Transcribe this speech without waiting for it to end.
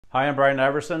Hi, I'm Brian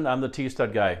Iverson. I'm the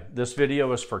Tstud guy. This video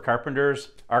is for carpenters,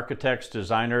 architects,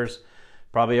 designers,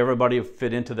 probably everybody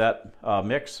fit into that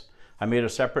mix. I made a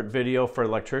separate video for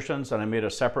electricians and I made a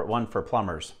separate one for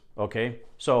plumbers. Okay,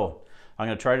 so I'm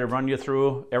going to try to run you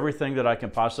through everything that I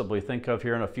can possibly think of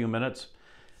here in a few minutes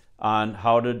on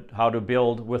how to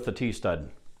build with the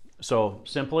Tstud. So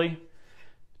simply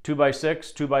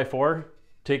 2x6, 2x4,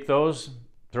 take those,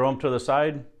 throw them to the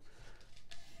side,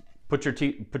 put your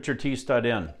Tstud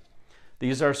in.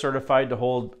 These are certified to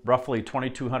hold roughly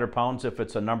 2,200 pounds if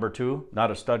it's a number 2, not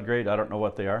a stud grade. I don't know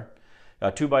what they are.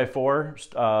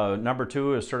 2x4, number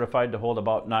 2 is certified to hold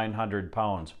about 900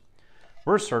 pounds.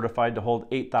 We're certified to hold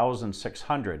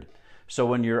 8,600. So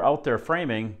when you're out there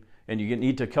framing and you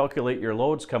need to calculate your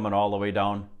loads coming all the way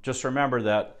down, just remember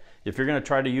that if you're going to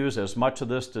try to use as much of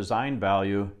this design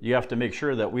value, you have to make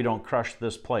sure that we don't crush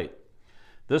this plate.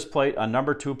 This plate, a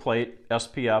number 2 plate,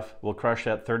 SPF, will crush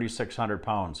at 3,600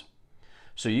 pounds.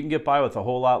 So you can get by with a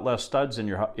whole lot less studs in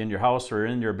your house or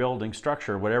in your building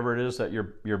structure, whatever it is that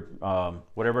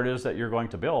you're going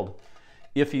to build,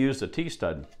 if you use the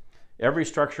Tstud. Every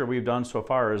structure we've done so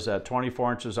far is at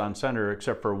 24 inches on center,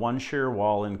 except for one shear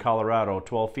wall in Colorado,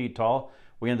 12 feet tall.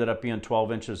 We ended up being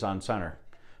 12 inches on center.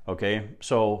 Okay,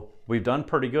 so we've done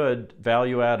pretty good.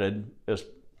 Value added is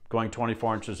going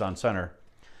 24 inches on center.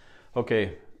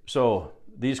 Okay, so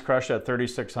these crush at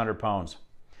 3,600 pounds.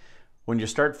 When you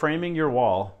start framing your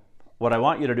wall, what I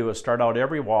want you to do is start out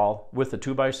every wall with a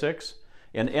 2x6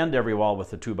 and end every wall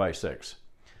with a 2x6.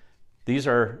 These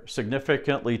are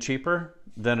significantly cheaper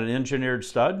than an engineered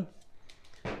stud.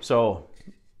 So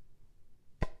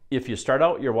if you start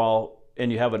out your wall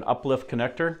and you have an uplift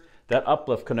connector, that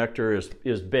uplift connector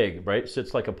is big, right?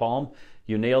 Sits like a palm.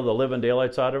 You nail the living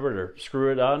daylights out of it or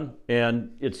screw it on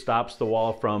and it stops the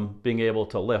wall from being able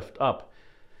to lift up.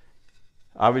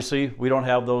 Obviously, we don't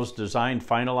have those designed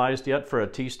finalized yet for a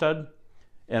Tstud,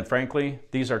 and frankly,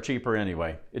 these are cheaper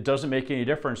anyway. It doesn't make any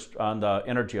difference on the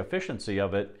energy efficiency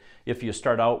of it if you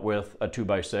start out with a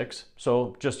 2x6,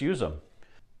 so just use them.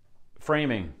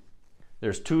 Framing.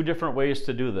 There's 2 different ways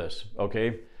to do this,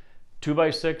 okay?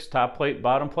 2x6, top plate,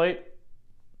 bottom plate,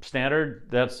 standard,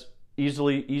 that's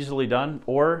easily done,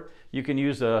 or you can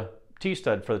use a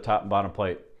Tstud for the top and bottom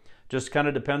plate. Just kind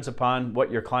of depends upon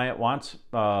what your client wants.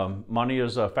 Money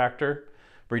is a factor.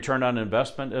 Return on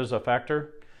investment is a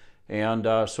factor. And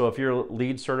so if you're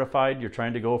LEED certified, you're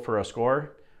trying to go for a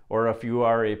score, or if you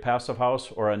are a passive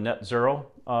house or a net zero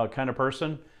kind of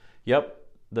person, yep,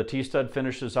 the Tstud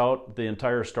finishes out the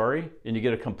entire story and you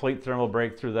get a complete thermal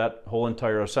break through that whole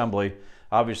entire assembly,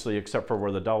 obviously except for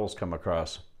where the dowels come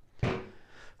across.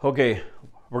 Okay,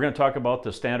 we're going to talk about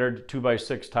the standard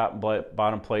 2x6 top and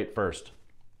bottom plate first.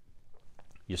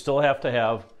 You still have to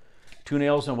have 2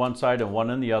 nails on one side and 1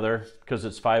 on the other because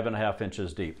it's 5.5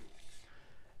 inches deep.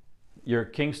 Your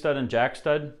king stud and jack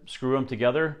stud, screw them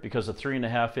together because a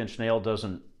 3.5 inch nail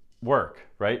doesn't work,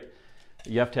 right?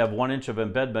 You have to have 1 inch of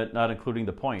embedment, not including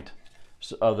the point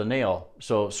of the nail.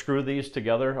 So screw these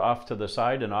together off to the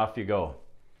side and off you go.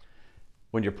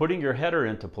 When you're putting your header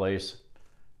into place,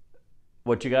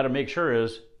 what you got to make sure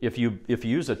is if you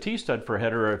use a Tstud for a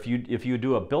header, or if you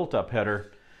do a built-up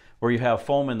header where you have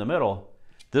foam in the middle,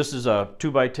 this is a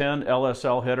 2x10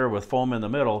 LSL header with foam in the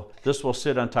middle. This will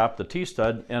sit on top of the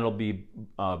Tstud and it'll be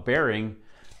bearing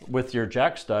with your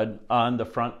jack stud on the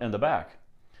front and the back.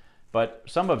 But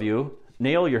some of you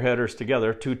nail your headers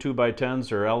together,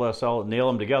 2x10s or LSL, nail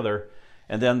them together,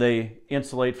 and then they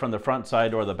insulate from the front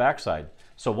side or the back side.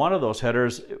 So one of those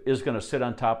headers is going to sit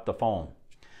on top of the foam.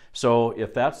 So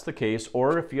if that's the case,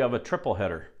 or if you have a triple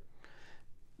header,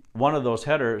 one of those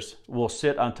headers will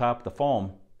sit on top of the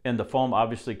foam, and the foam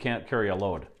obviously can't carry a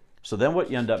load. So then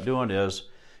what you end up doing is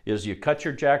you cut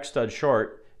your jack stud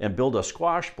short and build a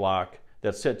squash block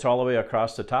that sits all the way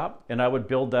across the top, and I would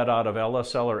build that out of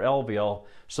LSL or LVL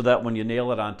so that when you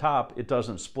nail it on top, it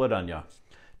doesn't split on you.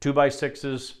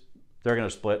 2x6s, they're going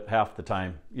to split half the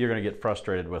time. You're going to get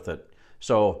frustrated with it.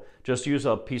 So just use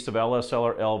a piece of LSL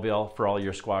or LVL for all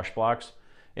your squash blocks,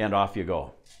 and off you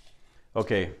go.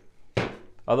 Okay.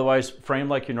 Otherwise, frame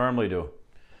like you normally do.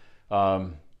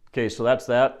 Okay, so that's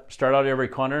that. Start out every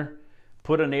corner.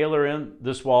 Put a nailer in.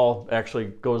 This wall actually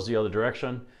goes the other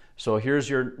direction. So here's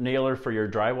your nailer for your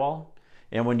drywall.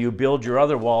 And when you build your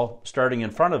other wall, starting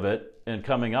in front of it and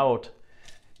coming out,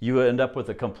 you end up with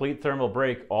a complete thermal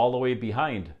break all the way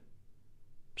behind.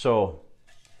 So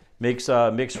makes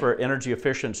for energy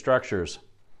efficient structures.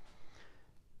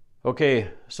 Okay,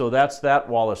 so that's that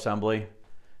wall assembly.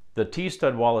 The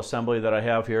Tstud wall assembly that I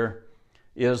have here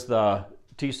is the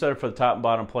Tstud for the top and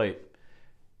bottom plate.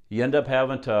 You end up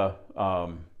having to,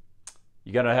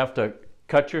 you're gonna have to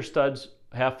cut your studs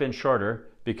 1/2 inch shorter,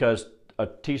 because a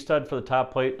T-stud for the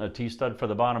top plate and a T-stud for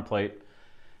the bottom plate,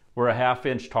 we're a 1/2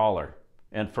 inch taller.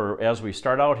 And as we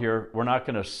start out here, we're not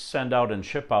going to send out and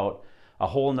ship out a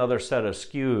whole nother set of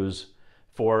SKUs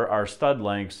for our stud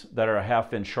lengths that are a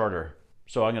 1/2 inch shorter.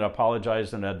 So I'm going to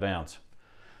apologize in advance.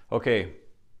 Okay,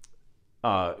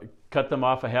 cut them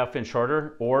off a 1/2 inch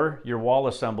shorter, or your wall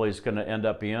assembly is going to end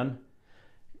up being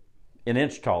an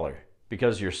inch taller,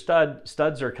 because your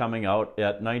studs are coming out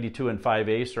at 92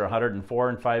 5/8 or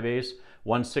 104 5/8,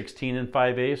 116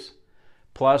 5/8,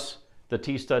 plus the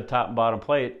T-stud top and bottom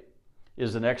plate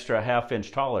is an extra 1/2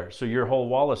 inch taller. So your whole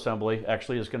wall assembly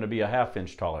actually is going to be a 1/2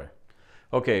 inch taller.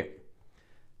 Okay.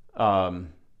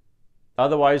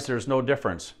 Otherwise, there's no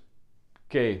difference.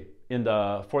 Okay,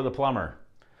 for the plumber.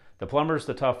 The plumber's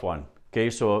the tough one. Okay,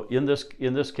 so in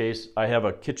this case, I have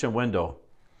a kitchen window,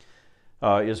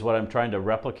 is what I'm trying to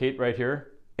replicate right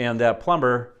here. And that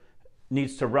plumber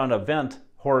needs to run a vent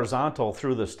horizontal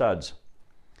through the studs.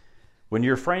 When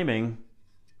you're framing,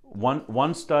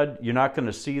 one stud, you're not going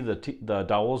to see the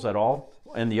dowels at all,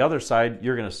 and the other side,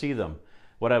 you're going to see them.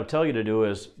 What I would tell you to do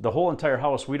is, the whole entire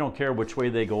house, we don't care which way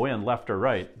they go in, left or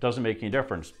right. It doesn't make any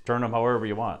difference. Turn them however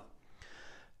you want.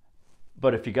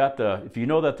 But if you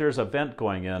know that there's a vent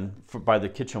going in by the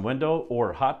kitchen window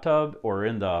or hot tub or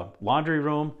in the laundry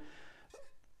room,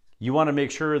 you want to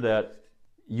make sure that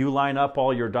you line up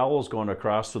all your dowels going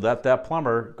across, so that that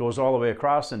plumber goes all the way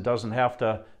across and doesn't have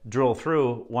to drill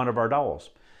through one of our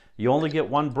dowels. You only get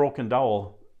one broken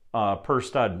dowel per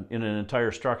stud in an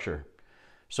entire structure.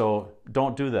 So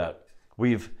don't do that.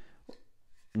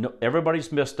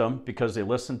 Everybody's missed them because they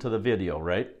listened to the video,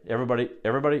 right?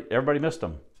 Everybody missed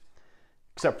them,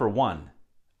 except for one.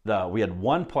 We had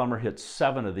one plumber hit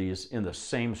 7 of these in the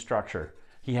same structure.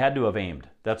 He had to have aimed.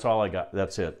 That's all I got.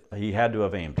 That's it. He had to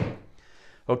have aimed.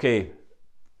 Okay,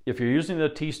 if you're using the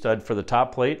T-stud for the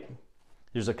top plate,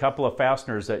 there's a couple of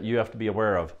fasteners that you have to be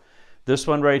aware of. This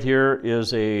one right here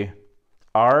is a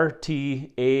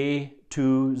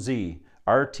RTA2Z.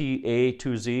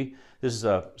 RTA2Z. This is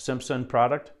a Simpson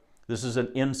product. This is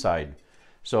an inside.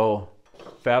 So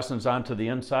fastens onto the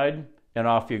inside and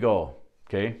off you go.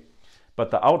 Okay. But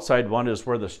the outside one is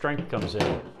where the strength comes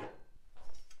in.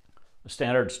 A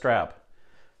standard strap.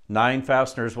 9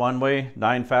 fasteners one way,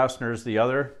 9 fasteners the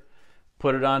other.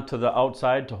 Put it onto the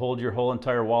outside to hold your whole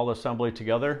entire wall assembly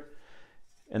together.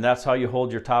 And that's how you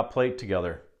hold your top plate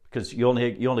together, because you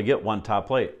only get one top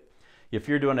plate. If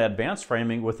you're doing advanced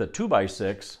framing with a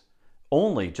 2x6,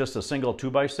 only just a single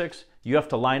 2x6, you have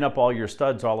to line up all your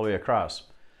studs all the way across.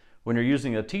 When you're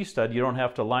using a T-stud, you don't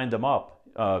have to line them up.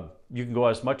 You can go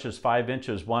as much as 5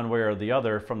 inches one way or the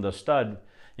other from the stud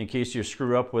in case you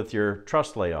screw up with your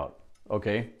truss layout.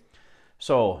 Okay,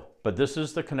 so, but this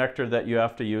is the connector that you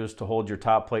have to use to hold your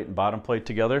top plate and bottom plate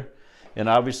together, and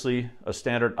obviously a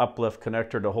standard uplift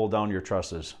connector to hold down your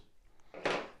trusses.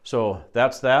 So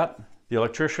that's that. The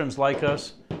electricians like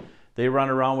us, they run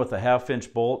around with a 1/2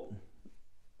 inch bolt,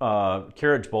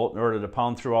 carriage bolt, in order to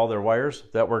pound through all their wires.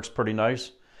 That works pretty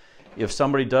nice. If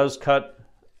somebody does cut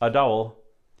a dowel,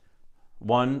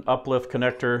 one uplift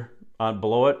connector on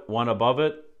below it, one above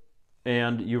it,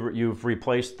 and you've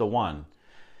replaced the one.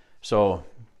 So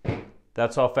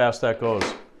that's how fast that goes.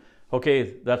 Okay,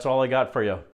 that's all I got for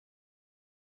you.